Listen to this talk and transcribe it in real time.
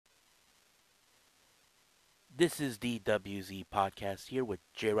This is the WZ podcast here with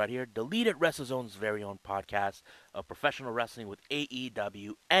Jay right here, the lead at WrestleZone's very own podcast of professional wrestling with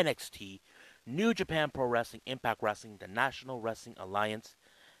AEW, NXT, New Japan Pro Wrestling, Impact Wrestling, the National Wrestling Alliance,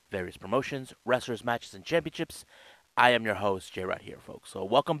 various promotions, wrestlers, matches, and championships. I am your host, Jay right here, folks. So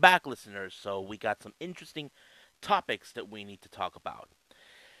welcome back, listeners. So we got some interesting topics that we need to talk about.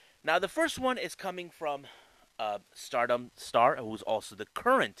 Now, the first one is coming from Stardom Star, who's also the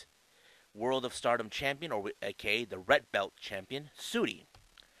current World of Stardom champion, or aka the Red Belt champion, Sudi.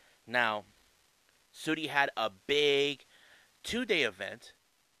 Now, Sudi had a big 2-day event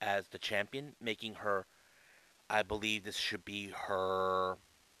as the champion, making her, I believe this should be her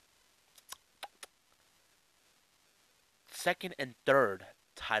second and third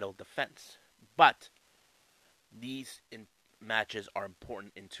title defense. But these matches are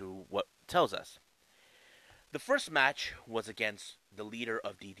important into what it tells us. The first match was against the leader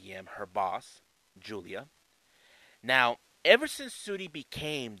of DDM, her boss, Julia. Now, ever since Sudi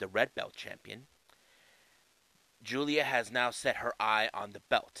became the Red Belt champion, Julia has now set her eye on the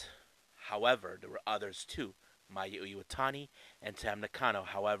belt. However, there were others too, Maya Iwatani and Tam Nakano.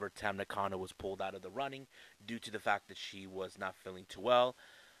 However, Tam Nakano was pulled out of the running due to the fact that she was not feeling too well.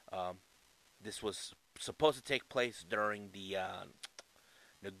 Um, this was supposed to take place during the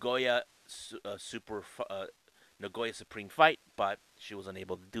Nagoya Super Nagoya Supreme fight, but she was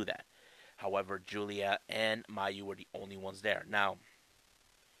unable to do that. However, Julia and Mayu were the only ones there. Now,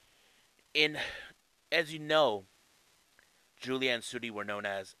 in as you know, Julia and Sudi were known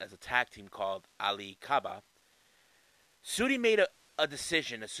as a tag team called Ali Kaba. Sudi made a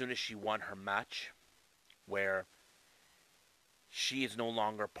decision as soon as she won her match, where she is no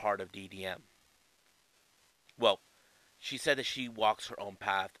longer part of DDM. Well, she said that she walks her own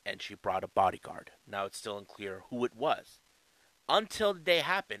path and she brought a bodyguard. Now it's still unclear who it was. Until the day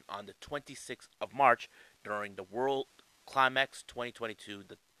happened on the 26th of March during the World Climax 2022,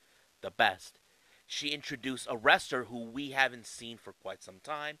 the best. She introduced a wrestler who we haven't seen for quite some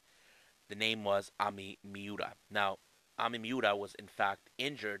time. The name was Ami Miura. Now, Ami Miura was in fact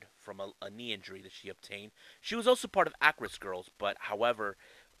injured from a knee injury that she obtained. She was also part of Acris Girls, but however,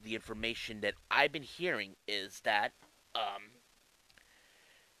 the information that I've been hearing is that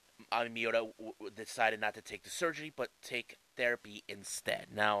Ami Miura decided not to take the surgery, but take therapy instead.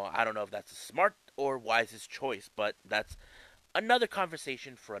 Now, I don't know if that's a smart or wisest choice, but that's another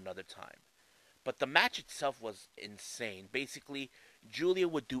conversation for another time. But the match itself was insane. Basically, Julia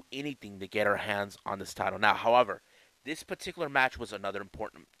would do anything to get her hands on this title. Now, however, this particular match was another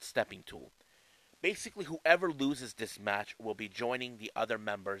important stepping tool. Basically, whoever loses this match will be joining the other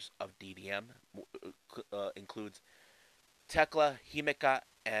members of DDM, includes Tekla, Himeka,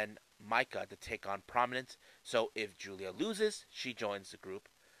 and Maika to take on Prominence. So if Julia loses, she joins the group,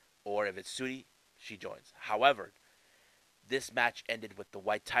 or if it's Sudi, she joins. However, this match ended with the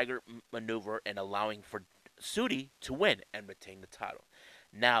White Tiger maneuver and allowing for Sudi to win and retain the title.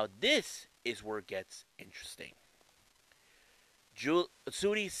 Now, this is where it gets interesting.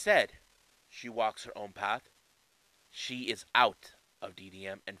 Sudi said she walks her own path. She is out of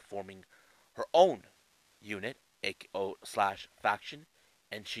DDM and forming her own unit, slash faction,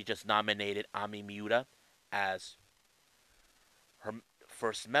 and she just nominated Ami Miura as her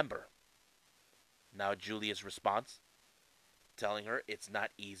first member. Now, Julia's response, telling her it's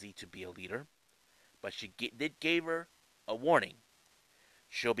not easy to be a leader, but she gave her a warning.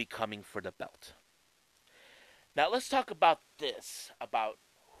 She'll be coming for the belt. Now, let's talk about this, about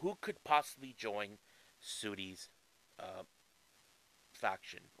who could possibly join Sudi's uh,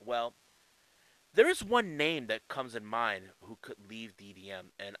 faction. Well, there is one name that comes in mind who could leave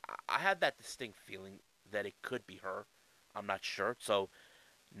DDM, and I have that distinct feeling that it could be her. I'm not sure, so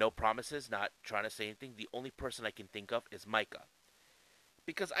no promises, not trying to say anything. The only person I can think of is Maika.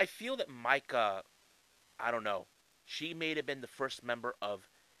 Because I feel that Maika, I don't know, she may have been the first member of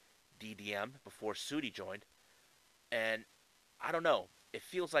DDM before Sudi joined, and I don't know. It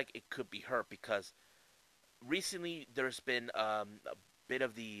feels like it could be her because recently there's been a bit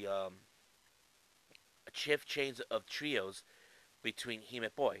of the shift change of trios between Hime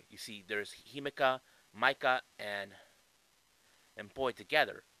Boy. You see, there's Himeka, Maika, and Boy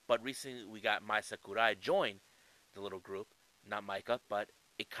together. But recently we got Mai Sakurai join the little group, not Maika, but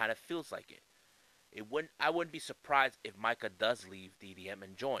it kind of feels like it. I wouldn't be surprised if Maika does leave DDM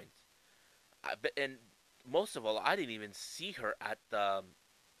and joins. And most of all, I didn't even see her at the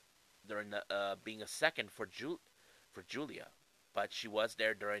during the being a second for Julia, but she was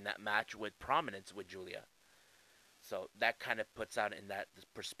there during that match with Prominence with Julia. So that kind of puts out in that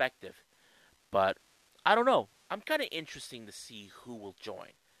perspective. But I don't know. I'm kind of interesting to see who will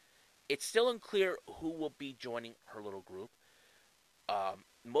join. It's still unclear who will be joining her little group.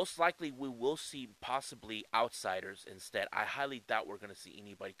 Most likely, we will see possibly outsiders instead. I highly doubt we're going to see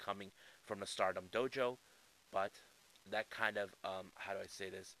anybody coming from the Stardom Dojo, but that kind of, how do I say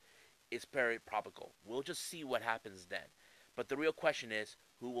this, is very probable. We'll just see what happens then. But the real question is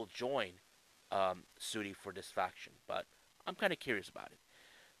who will join Sudi for this faction. But I'm kind of curious about it.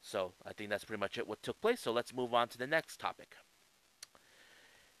 So I think that's pretty much it what took place. So let's move on to the next topic.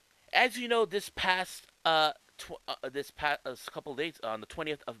 As you know, this past couple of days on the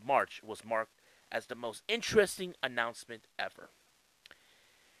 20th of March was marked as the most interesting announcement ever.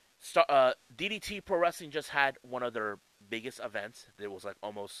 DDT Pro Wrestling just had one of their biggest events. It was like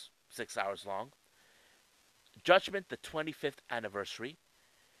almost 6 hours long. Judgment, the 25th anniversary,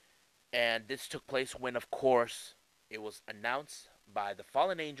 and this took place when, of course, it was announced by the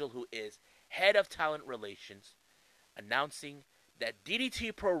Fallen Angel, who is head of talent relations, announcing that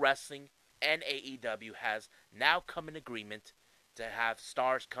DDT Pro Wrestling and AEW has now come in agreement to have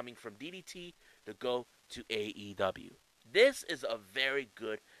stars coming from DDT to go to AEW. This is a very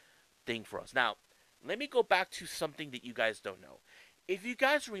good thing for us. Now, let me go back to something that you guys don't know. If you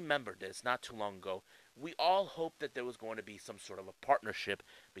guys remember this not too long ago, we all hoped that there was going to be some sort of a partnership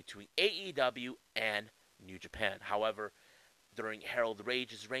between AEW and New Japan. However, during Harold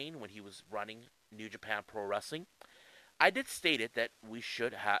Rage's reign, when he was running New Japan Pro Wrestling, I did state it that we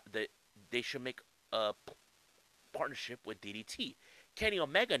should have that they should make a partnership with DDT. Kenny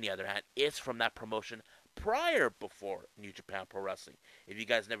Omega, on the other hand, is from that promotion before New Japan Pro Wrestling. If you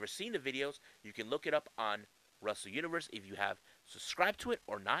guys never seen the videos, you can look it up on Wrestle Universe if you have subscribed to it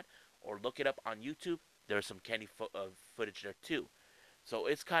or not, or look it up on YouTube. There's some Kenny footage there too. So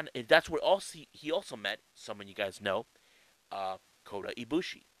it's kind of that's where he also met someone you guys know, Kota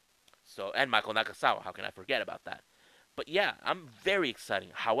Ibushi. So and Michael Nakasawa. How can I forget about that? But yeah, I'm very excited.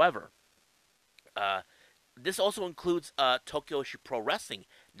 However, this also includes Tokyo Pro Wrestling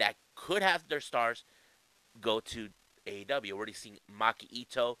that could have their stars go to AEW. We're already seeing Maki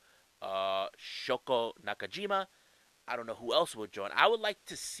Ito, Shoko Nakajima. I don't know who else would join. I would like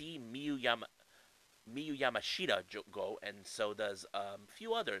to see Miyu Yamashita go, and so does a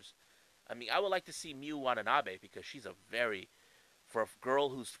few others. I mean, I would like to see Miyu Watanabe because she's a very, for a girl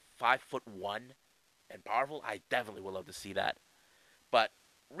who's 5'1" and powerful, I definitely would love to see that. But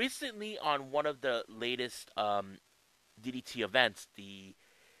recently, on one of the latest DDT events, the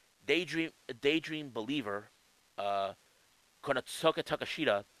Daydream Believer, Konosuke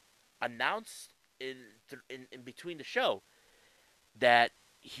Takashita, announced in between the show that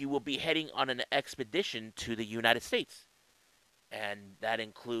he will be heading on an expedition to the United States, and that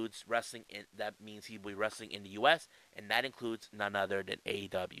includes wrestling. That means he'll be wrestling in the U.S., and that includes none other than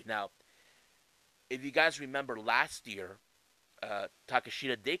AEW. Now, if you guys remember last year,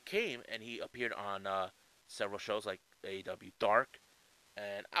 Takashita did came and he appeared on several shows like AEW Dark,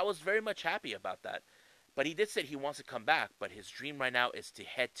 and I was very much happy about that. But he did say he wants to come back, but his dream right now is to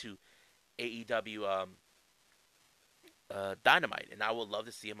head to AEW Dynamite, and I would love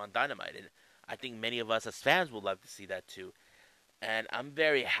to see him on Dynamite, and I think many of us as fans would love to see that too. And I'm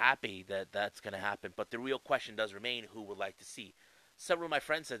very happy that that's going to happen. But the real question does remain: who would like to see? Several of my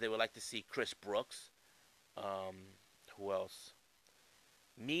friends said they would like to see Chris Brooks. Who else?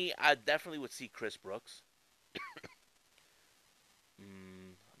 Me, I definitely would see Chris Brooks.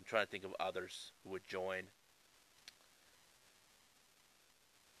 I'm trying to think of others who would join.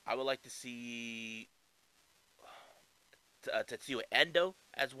 I would like to see Tetsuya Endo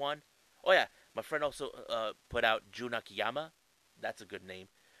as one. Oh yeah, my friend also put out Jun Akiyama. That's a good name.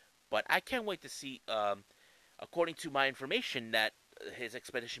 But I can't wait to see. According to my information, that his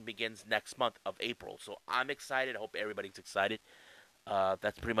expedition begins next month of April. So I'm excited. I hope everybody's excited.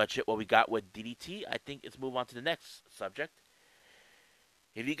 That's pretty much it. What we got with DDT. I think let's move on to the next subject.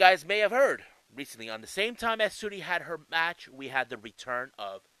 If you guys may have heard recently, on the same time as Sudi had her match, we had the return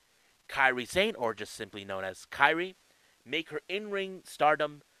of Kairi Sane, or just simply known as Kairi, make her in-ring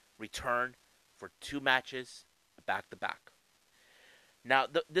stardom return for 2 matches back to back. Now,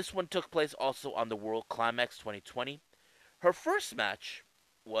 this one took place also on the World Climax 2020. Her first match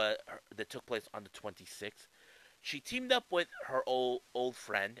that took place on the 26th. She teamed up with her old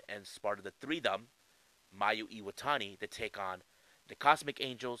friend and part of the Threedom, Mayu Iwatani, to take on the Cosmic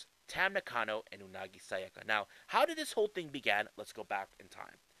Angels, Tam Nakano, and Unagi Sayaka. Now, how did this whole thing begin? Let's go back in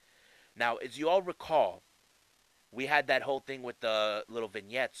time. Now, as you all recall, we had that whole thing with the little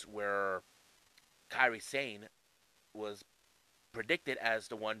vignettes where Kairi Sane was predicted as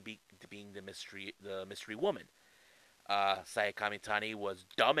the one being the mystery woman. Sayaka Mitani was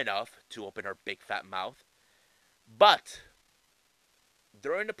dumb enough to open her big fat mouth, but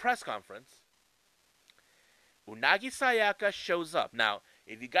during the press conference, Unagi Sayaka shows up. Now,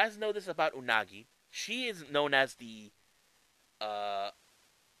 if you guys know this about Unagi, she is known as the uh,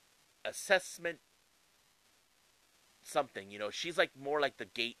 assessment something. You know, she's like more like the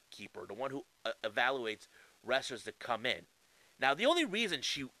gatekeeper, the one who evaluates wrestlers that come in. Now, the only reason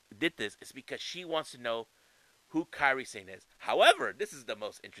she did this is because she wants to know who Kairi Sane is. However, this is the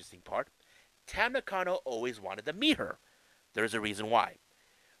most interesting part. Tam Nakano always wanted to meet her. There's a reason why.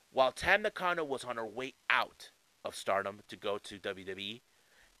 While Tam Nakano was on her way out of Stardom to go to WWE,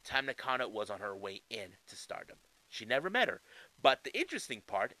 Tam Nakano was on her way in to Stardom. She never met her. But the interesting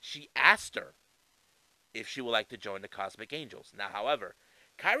part, she asked her if she would like to join the Cosmic Angels. Now, however,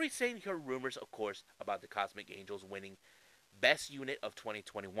 Kairi Sane heard rumors, of course, about the Cosmic Angels winning Best Unit of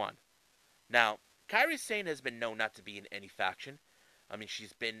 2021. Now, Kairi Sane has been known not to be in any faction. I mean,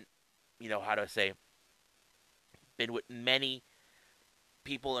 she's been, how do I say, been with many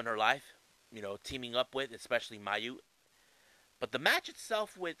people in her life, teaming up with, especially Mayu. But the match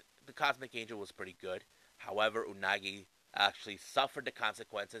itself with the Cosmic Angel was pretty good. However, Unagi actually suffered the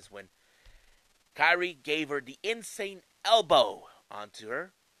consequences when Kairi gave her the insane elbow onto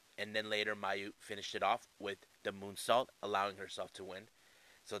her, and then later Mayu finished it off with the moonsault, allowing herself to win.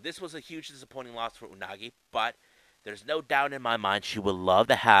 So this was a huge disappointing loss for Unagi, but there's no doubt in my mind she would love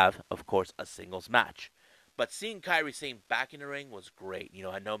to have, of course, a singles match. But seeing Kairi Sane back in the ring was great.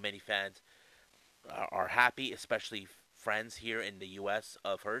 I know many fans are happy, especially friends here in the U.S.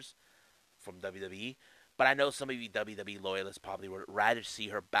 of hers from WWE. But I know some of you WWE loyalists probably would rather see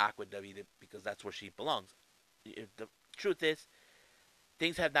her back with WWE because that's where she belongs. The truth is,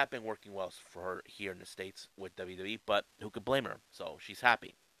 things have not been working well for her here in the States with WWE, but who could blame her? So she's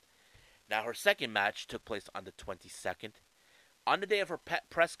happy. Now, her second match took place on the 22nd. On the day of her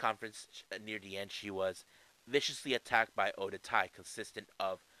press conference near the end, she was viciously attacked by Oda Tai, consistent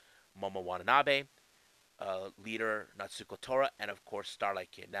of Momo Watanabe, leader Natsuko Tora, and of course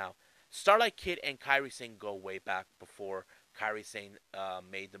Starlight Kid. Now, Starlight Kid and Kairi Sane go way back before Kairi Sane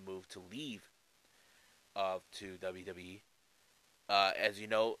made the move to leave to WWE. As you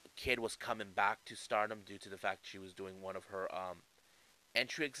know, Kid was coming back to Stardom due to the fact she was doing one of her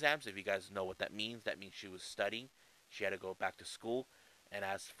entry exams. If you guys know what that means she was studying. She had to go back to school. And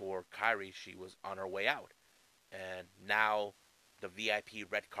as for Kairi, she was on her way out. And now the VIP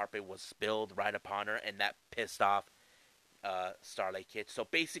red carpet was spilled right upon her, and that pissed off Starlight Kid. So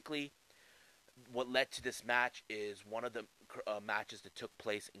basically, what led to this match is one of the matches that took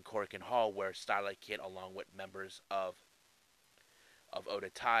place in Korakuen Hall, where Starlight Kid, along with members of Oda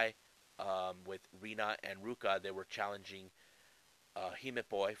Tai, with Rina and Ruka, they were challenging Hime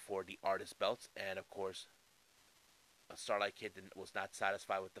Boy for the artist belts, and of course, Starlight Kid was not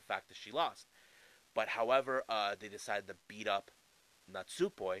satisfied with the fact that she lost. But however, they decided to beat up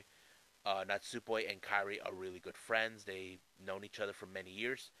Natsupoi. Natsupoi and Kairi are really good friends. They've known each other for many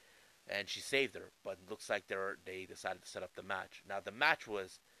years, and she saved her. But it looks like they decided to set up the match. Now the match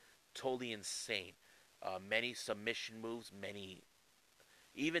was totally insane. Many submission moves,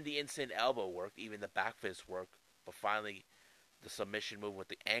 even the instant elbow worked, even the back fist worked. But finally, the submission move with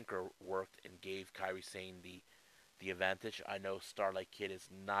the anchor worked and gave Kairi Sane the advantage. I know Starlight Kid is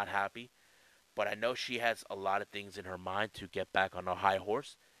not happy, but I know she has a lot of things in her mind to get back on a high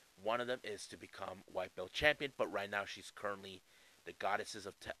horse. One of them is to become White Belt Champion, but right now she's currently the Goddesses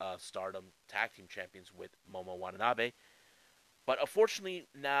of Stardom Tag Team Champions with Momo Watanabe. But unfortunately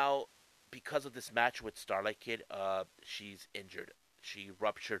now, because of this match with Starlight Kid, she's injured. She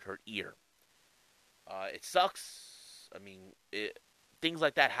ruptured her ear. It sucks. I mean, things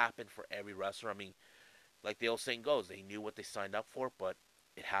like that happen for every wrestler. I mean, like the old saying goes, they knew what they signed up for, but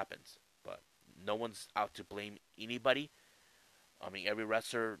it happens. But no one's out to blame anybody. I mean, every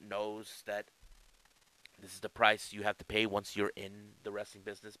wrestler knows that this is the price you have to pay once you're in the wrestling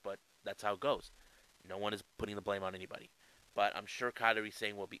business, but that's how it goes. No one is putting the blame on anybody. But I'm sure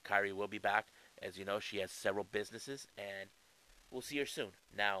Kairi will be back. As you know, she has several businesses, and we'll see her soon.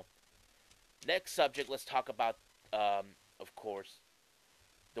 Now, next subject, let's talk about, of course,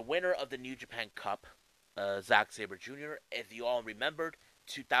 the winner of the New Japan Cup, Zack Sabre Jr. If you all remembered,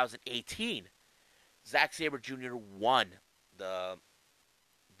 2018, Zack Sabre Jr. won the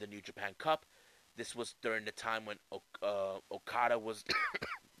New Japan Cup. This was during the time when Okada was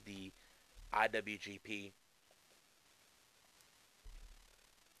the IWGP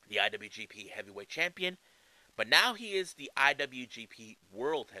Heavyweight Champion, but now he is the IWGP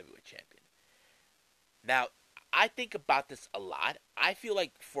World Heavyweight Champion. Now, I think about this a lot. I feel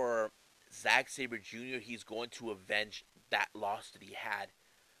like for Zack Sabre Jr., he's going to avenge that loss that he had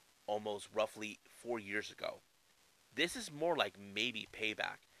almost roughly 4 years ago. This is more like maybe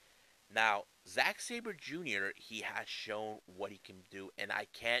payback. Now, Zack Sabre Jr., he has shown what he can do, and I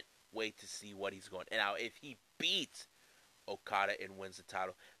can't wait to see what he's going. And now, if he beats Okada and wins the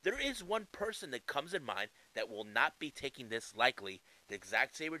title, there is one person that comes in mind that will not be taking this lightly. That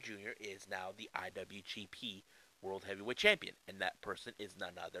Zack Sabre Jr. is now the IWGP World Heavyweight Champion, and that person is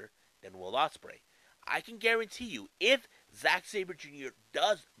none other than Will Ospreay. I can guarantee you, if Zack Sabre Jr.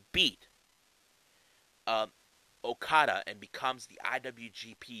 does beat um, Okada and becomes the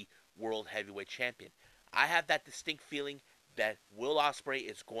IWGP World Heavyweight Champion, I have that distinct feeling that Will Ospreay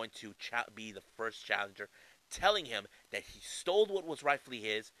is going to be the first challenger, telling him that he stole what was rightfully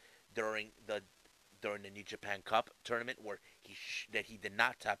his during the New Japan Cup tournament, where that he did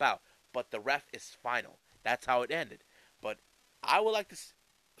not tap out. But the ref is final. That's how it ended. But I would like to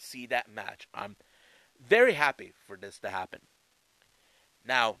see that match. I'm very happy for this to happen.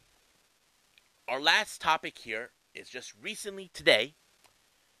 Now, our last topic here is just recently today.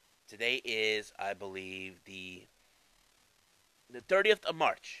 Today is, I believe, the 30th of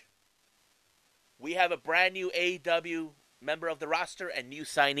March. We have a brand new AEW member of the roster and new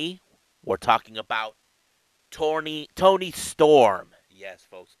signee. We're talking about Toni Storm. Yes,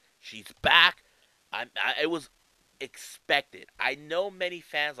 folks, she's back. It was expected. I know many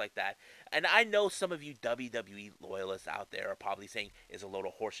fans like that, and I know some of you WWE loyalists out there are probably saying is a load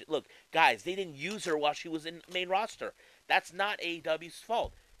of horseshit. Look, guys, they didn't use her while she was in the main roster. That's not AEW's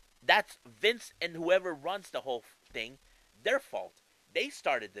fault. That's Vince and whoever runs the whole thing, their fault. They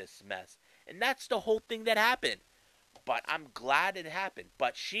started this mess, and that's the whole thing that happened. But I'm glad it happened.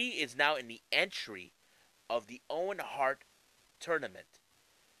 But she is now in the entry of the Owen Hart tournament.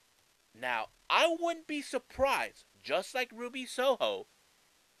 Now, I wouldn't be surprised, just like Ruby Soho,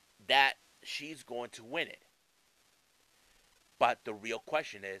 that she's going to win it. But the real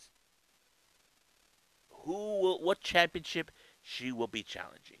question is, what championship she will be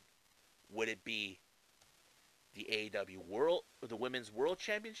challenging? Would it be the AEW World, or the Women's World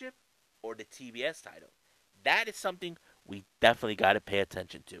Championship, or the TBS title? That is something we definitely got to pay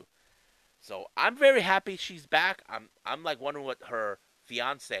attention to. So I'm very happy she's back. I'm like wondering what her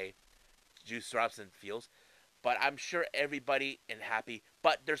fiance, Juice Robinson, feels, but I'm sure everybody is happy.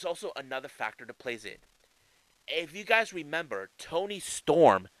 But there's also another factor that plays in. If you guys remember, Toni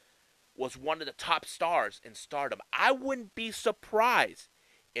Storm was one of the top stars in Stardom. I wouldn't be surprised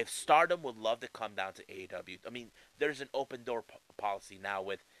if Stardom would love to come down to AEW. I mean, there's an open door policy now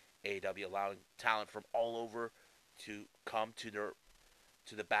with AEW allowing talent from all over to come to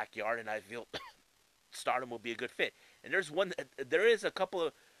the backyard, and I feel Stardom will be a good fit. And there is a couple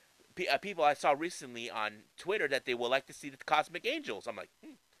of people I saw recently on Twitter that they would like to see the Cosmic Angels. I'm like,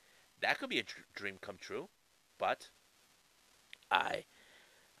 that could be a dream come true, but I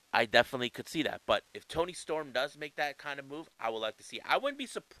definitely could see that. But if Toni Storm does make that kind of move, I would like to see it. I wouldn't be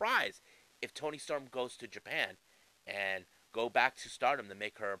surprised if Toni Storm goes to Japan and go back to Stardom to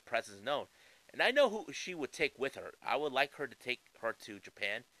make her presence known. And I know who she would take with her. I would like her to take her to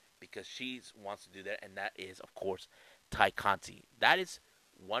Japan because she wants to do that, and that is, of course, Tai Conti. That is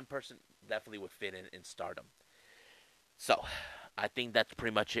one person definitely would fit in Stardom. So, I think that's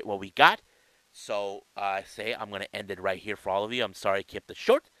pretty much it what we got. So, I say I'm going to end it right here for all of you. I'm sorry I kept it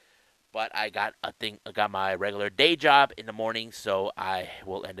short, but I got my regular day job in the morning, so I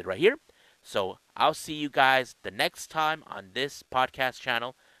will end it right here. So, I'll see you guys the next time on this podcast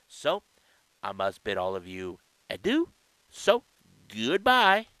channel. So, I must bid all of you adieu. So,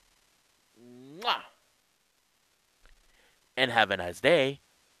 goodbye. Mwah. And have a nice day.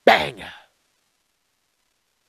 Bang!